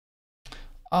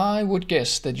I would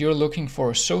guess that you're looking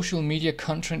for social media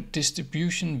content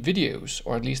distribution videos,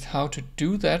 or at least how to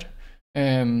do that.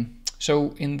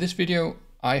 So in this video,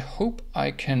 I hope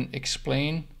I can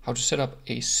explain how to set up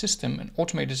a system, an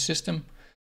automated system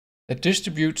that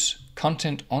distributes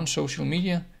content on social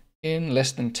media in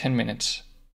less than 10 minutes.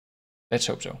 Let's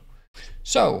hope so.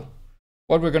 So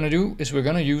what we're going to do is we're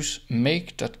going to use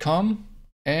make.com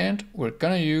and we're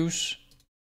going to use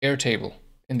Airtable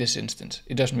in this instance.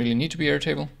 It doesn't really need to be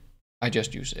Airtable. I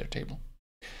just use Airtable.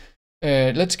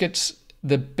 Let's get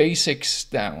the basics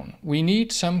down. We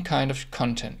need some kind of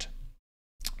content,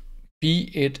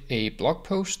 be it a blog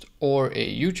post or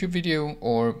a YouTube video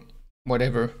or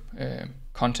whatever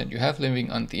content you have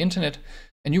living on the internet,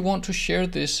 and you want to share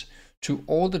this to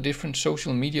all the different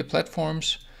social media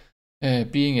platforms,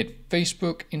 being it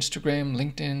Facebook, Instagram,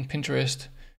 LinkedIn, Pinterest,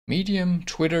 Medium,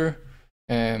 Twitter,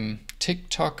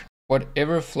 TikTok,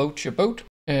 whatever floats your boat.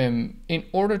 In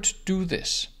order to do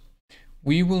this,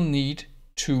 we will need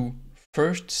to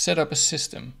first set up a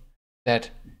system that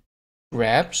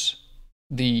grabs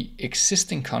the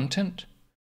existing content,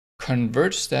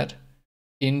 converts that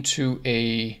into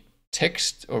a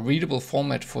text or readable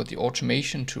format for the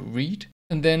automation to read,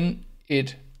 and then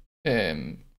it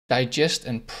digests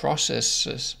and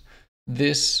processes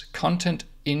this content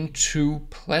into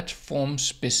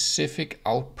platform-specific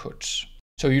outputs.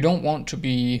 So you don't want to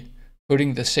be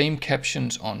putting the same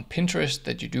captions on Pinterest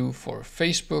that you do for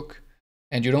Facebook,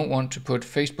 and you don't want to put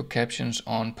Facebook captions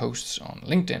on posts on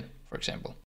LinkedIn, for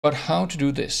example. But how to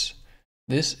do this?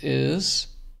 This is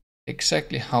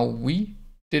exactly how we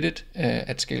did it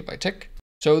at Scale by Tech.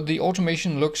 So the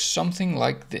automation looks something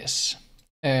like this.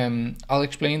 I'll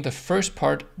explain the first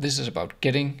part. This is about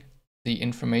getting the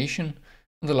information.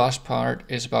 And the last part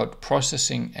is about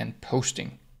processing and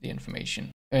posting the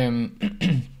information.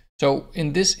 So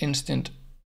in this instant,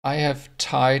 I have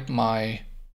tied my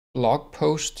blog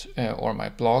post or my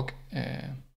blog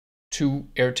to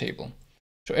Airtable.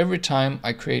 So every time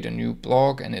I create a new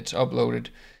blog and it's uploaded,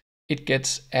 it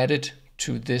gets added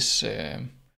to this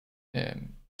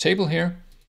table here,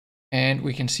 and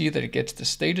we can see that it gets the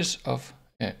status of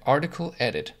article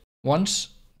added. Once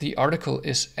the article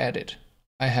is added,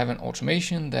 I have an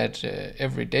automation that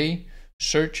every day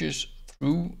searches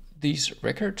through these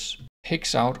records,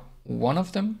 picks out one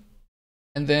of them,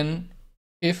 and then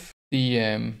if the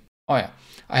I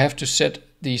have to set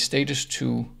the status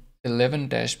to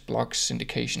 11-blog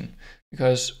syndication,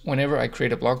 because whenever I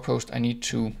create a blog post, I need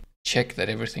to check that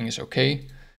everything is okay.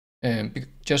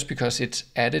 Just because it's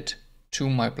added to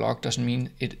my blog doesn't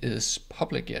mean it is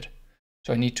public yet.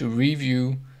 So I need to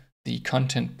review the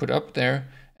content put up there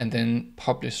and then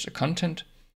publish the content,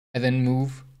 and then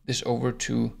move this over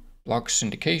to blog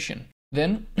syndication.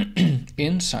 Then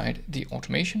inside the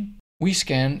automation, we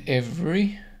scan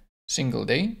every single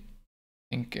day.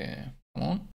 I think, come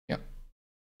on, yeah.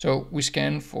 So we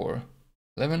scan for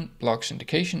 11 blog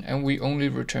syndication, and we only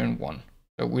return one.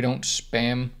 So we don't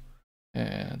spam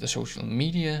the social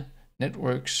media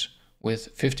networks with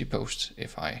 50 posts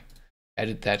if I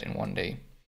added that in one day.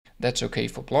 That's okay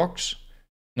for blogs,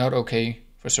 not okay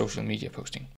for social media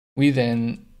posting. We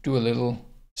then do a little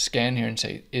scan here and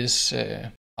say,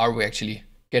 are we actually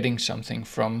getting something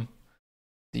from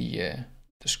the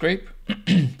scrape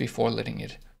before letting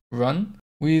it run?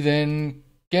 We then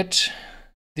get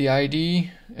the ID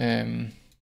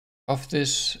of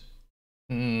this.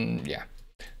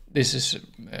 This is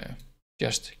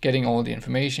just getting all the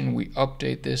information. We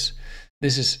update this.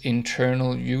 This is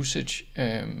internal usage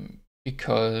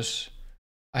because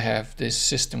I have this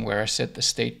system where I set the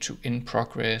state to in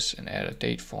progress and add a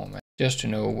date format just to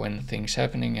know when things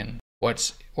happening and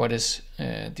what is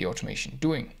the automation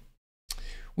doing.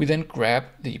 We then grab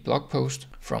the blog post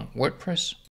from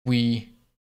WordPress. We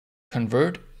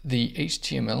convert the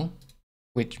HTML,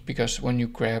 because when you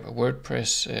grab a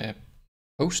WordPress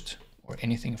post or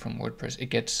anything from WordPress, it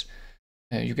gets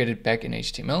you get it back in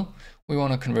HTML. We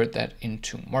want to convert that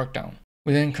into Markdown.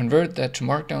 We then convert that to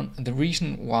Markdown. And the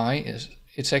reason why is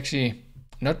it's actually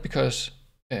not because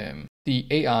the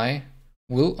AI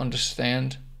will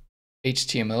understand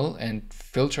HTML and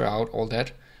filter out all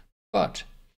that, but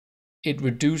it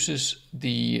reduces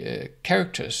the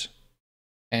characters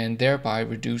and thereby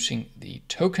reducing the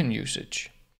token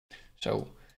usage. So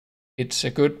it's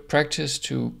a good practice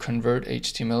to convert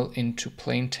HTML into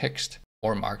plain text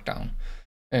or Markdown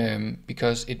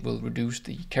because it will reduce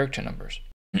the character numbers.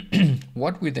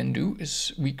 What we then do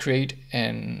is we create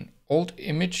an alt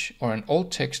image or an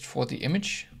alt text for the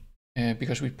image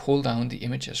because we pull down the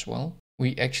image as well.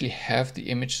 We actually have the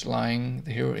image lying,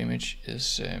 the hero image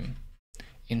is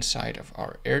inside of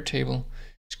our Airtable.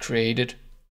 It's created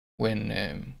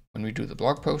when we do the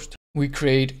blog post. We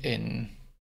create an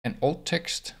alt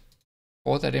text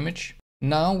for that image.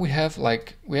 Now we have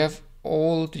the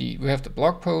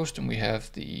blog post, and we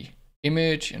have the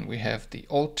image, and we have the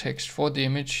alt text for the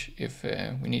image if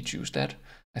we need to use that.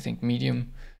 I think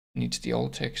Medium needs the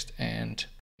alt text, and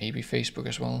maybe Facebook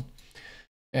as well.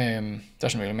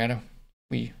 Doesn't really matter.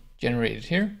 We generate it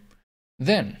here.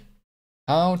 Then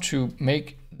how to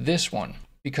make this one,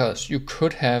 because you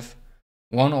could have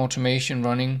one automation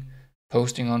running,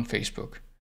 posting on Facebook,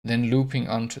 then looping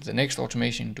onto the next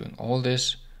automation, doing all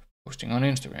this, posting on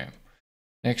Instagram,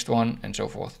 next one, and so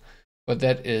forth. But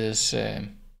that is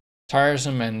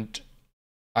tiresome, and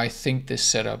I think this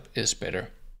setup is better,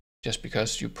 just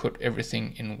because you put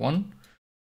everything in one.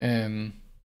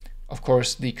 Of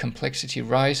course, the complexity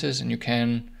rises, and you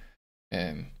can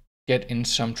get in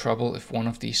some trouble if one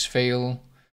of these fail,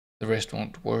 the rest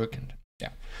won't work, and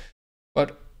yeah.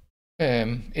 But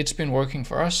it's been working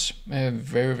for us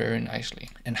very, very nicely.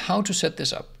 And how to set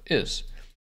this up is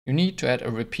you need to add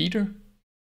a repeater.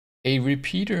 A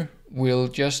repeater will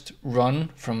just run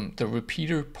from the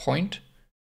repeater point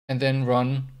and then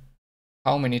run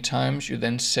how many times you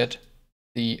then set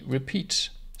the repeats.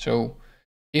 So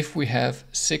if we have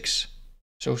 6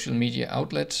 social media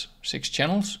outlets, 6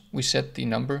 channels, we set the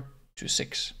number to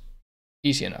 6.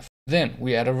 Easy enough. Then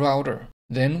we add a router.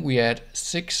 Then we add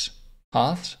 6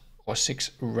 paths or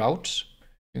 6 routes.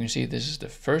 You can see this is the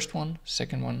first one,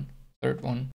 second one, third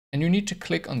one. And you need to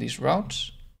click on these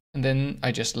routes, and then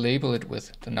I just label it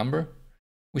with the number.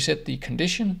 We set the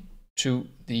condition to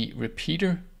the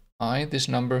repeater I. This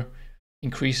number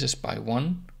increases by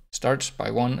 1, starts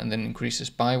by 1, and then increases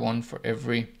by 1 for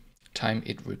every time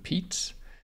it repeats.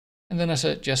 And then I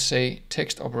just say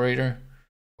text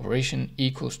operation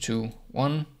equals to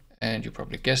 1, and you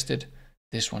probably guessed it,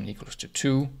 this one equals to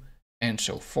 2, and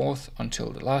so forth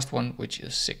until the last one, which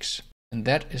is 6. And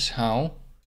that is how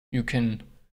you can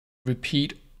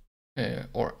repeat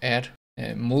or add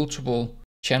multiple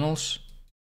channels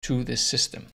to this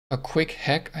system. A quick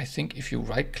hack, I think, if you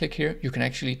right click here, you can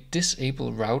actually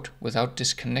disable route without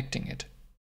disconnecting it.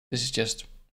 This is just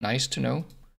nice to know.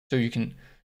 So you can,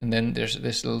 and then there's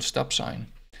this little stop sign.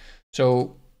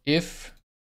 So if,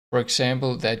 for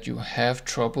example, that you have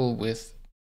trouble with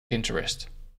Pinterest,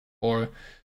 or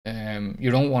you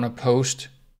don't want to post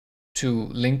to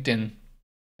LinkedIn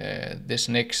this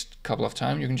next couple of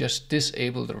times, you can just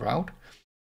disable the route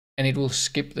and it will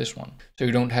skip this one. So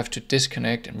you don't have to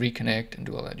disconnect and reconnect and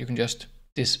do all that. You can just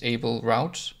disable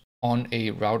routes on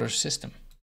a router system.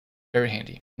 Very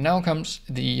handy. Now comes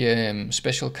the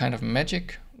special kind of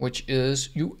magic, which is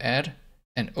you add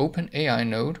an OpenAI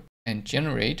node and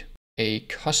generate a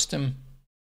custom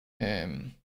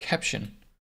caption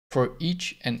for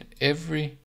each and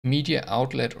every media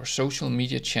outlet or social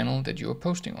media channel that you are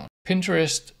posting on.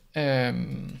 Pinterest,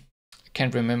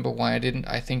 can't remember why I didn't.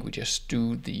 I think we just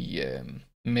do the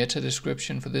meta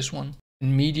description for this one.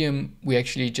 In Medium, we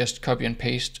actually just copy and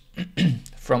paste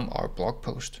from our blog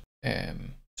post.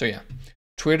 So yeah,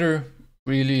 Twitter,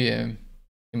 really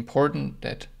important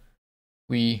that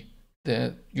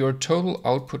your total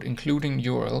output, including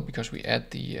URL, because we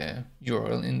add the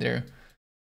URL in there,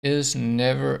 is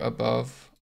never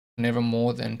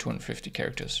more than 250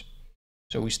 characters.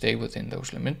 So we stay within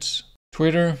those limits.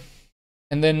 Twitter,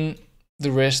 and then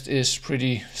the rest is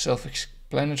pretty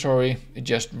self-explanatory. It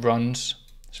just runs.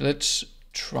 So let's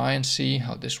try and see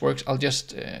how this works. I'll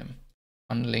just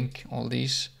unlink all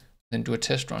these, then do a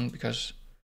test run because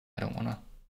I don't want to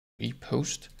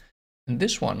repost. And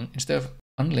this one, instead of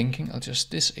unlinking, I'll just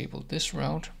disable this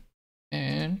route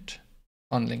and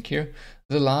unlink here.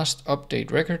 The last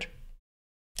update record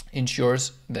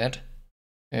ensures that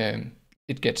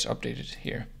it gets updated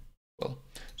here. Well,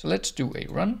 so let's do a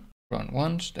run. Run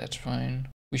once, that's fine.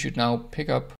 We should now pick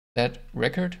up that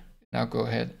record. Now go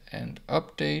ahead and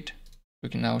update. We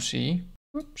can now see,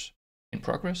 whoops, in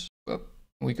progress. Up.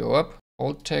 We go up,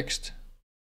 alt text,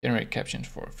 generate captions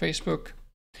for Facebook,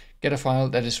 get a file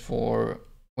that is for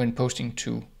when posting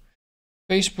to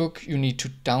Facebook. You need to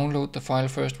download the file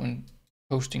first. When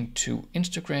posting to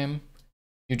Instagram,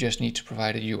 you just need to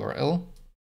provide a URL.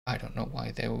 I don't know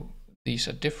why these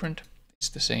are different. It's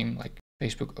the same, like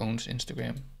Facebook owns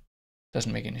Instagram.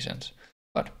 Doesn't make any sense.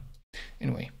 But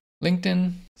anyway,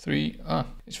 LinkedIn 3.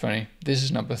 It's funny. This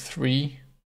is number 3.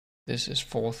 This is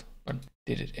 4th, but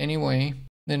did it anyway.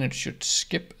 Then it should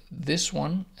skip this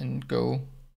one and go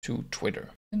to Twitter.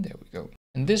 And there we go.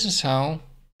 And this is how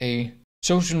a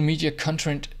social media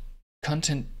content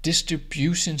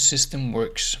distribution system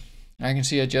works. I can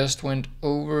see I just went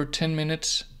over 10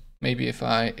 minutes. Maybe if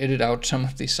I edit out some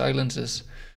of these silences,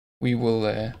 we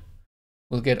will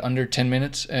will get under 10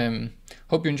 minutes.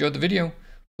 Hope you enjoyed the video.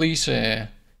 Please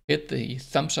hit the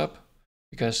thumbs up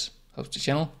because it helps the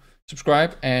channel.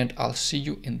 Subscribe, and I'll see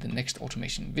you in the next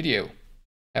automation video.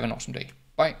 Have an awesome day.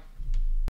 Bye.